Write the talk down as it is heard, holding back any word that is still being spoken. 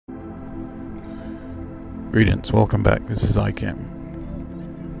Greetings, welcome back. This is ICAM.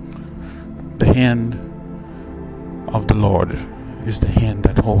 The hand of the Lord is the hand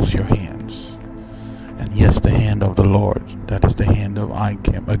that holds your hands. And yes, the hand of the Lord, that is the hand of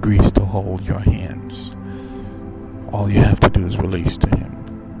ICAM, agrees to hold your hands. All you have to do is release to him,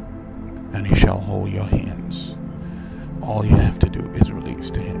 and he shall hold your hands. All you have to do is release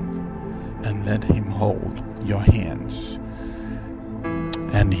to him, and let him hold your hands,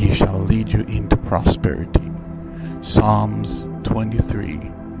 and he shall lead you into prosperity. Psalms 23.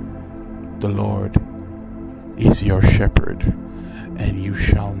 The Lord is your shepherd, and you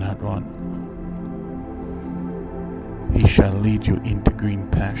shall not run. He shall lead you into green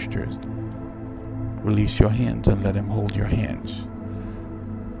pastures. Release your hands and let him hold your hands.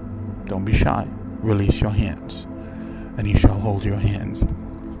 Don't be shy. Release your hands, and he shall hold your hands.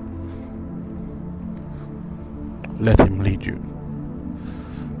 Let him lead you.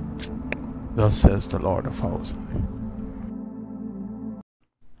 Thus says the Lord of hosts.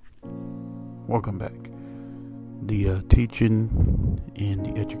 Welcome back. The teaching and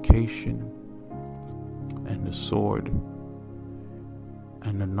the education and the sword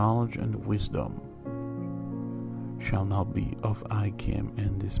and the knowledge and the wisdom shall now be of ICAM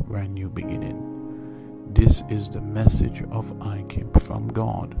in this brand new beginning. This is the message of ICAM from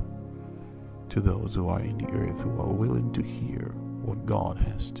God to those who are in the earth, who are willing to hear what God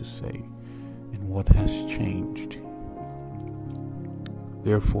has to say and what has changed.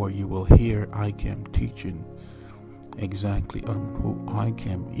 Therefore, you will hear ICAM teaching exactly on who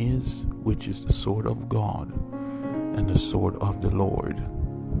ICAM is, which is the sword of God and the sword of the Lord.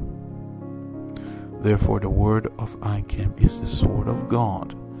 Therefore, the word of ICAM is the sword of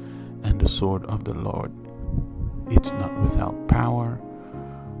God and the sword of the Lord. It's not without power.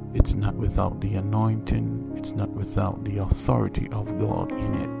 It's not without the anointing. It's not without the authority of God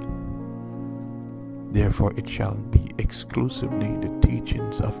in it. Therefore, it shall be exclusively the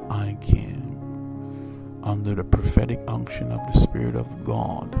teachings of ICAM under the prophetic unction of the Spirit of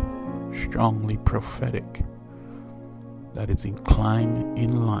God, strongly prophetic, that is inclined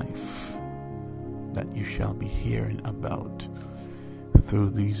in life, that you shall be hearing about through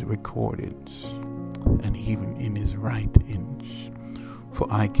these recordings and even in his writings. For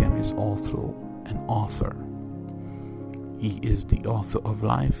ICAM is also an author. He is the author of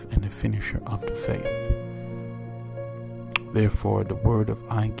life and the finisher of the faith. Therefore, the word of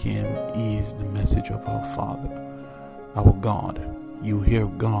ICAM is the message of our Father, our God. You hear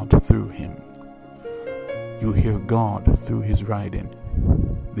God through him. You hear God through his writing.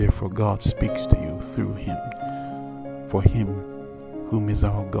 Therefore, God speaks to you through him. For him, whom is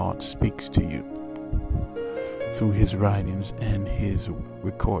our God, speaks to you through his writings and his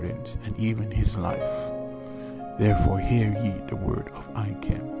recordings and even his life. Therefore, hear ye the word of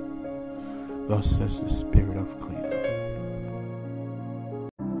ICAM. Thus says the Spirit of Cleon.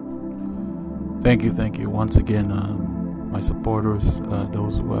 Thank you once again, my supporters,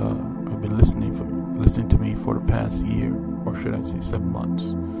 those who have been listening to me for the past year, or should I say 7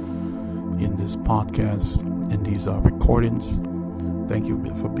 months, in this podcast, in these recordings. Thank you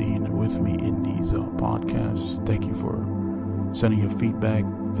for being with me in these podcasts. Thank you for sending your feedback.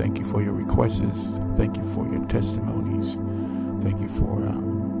 Thank you for your requests. Thank you for your testimonies. Thank you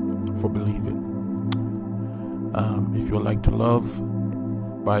for believing. If you would like to love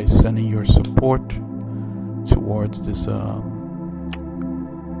by sending your support towards this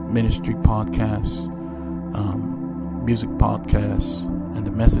ministry podcast, music podcast, and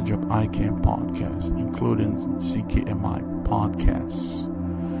the message of ICAM podcast, including CKMI podcasts,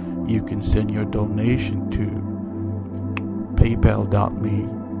 you can send your donation to paypal.me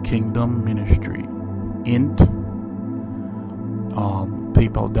Kingdom Ministry int,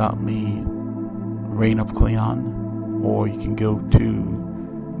 paypal.me Reign of Cleon, or you can go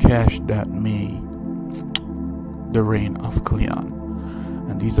to cash.me the Reign of Cleon.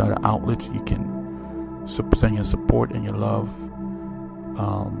 And these are the outlets you can send your support and your love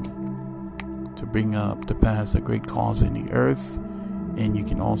to bring up to pass a great cause in the earth. And you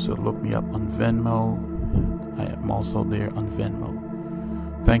can also look me up on Venmo. I am also there on Venmo.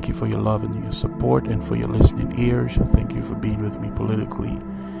 Thank you for your love and your support, and for your listening ears. Thank you for being with me politically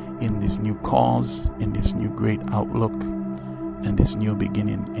in this new cause, in this new great outlook, and this new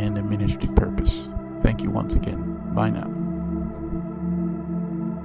beginning and the ministry purpose. Thank you once again. Bye now.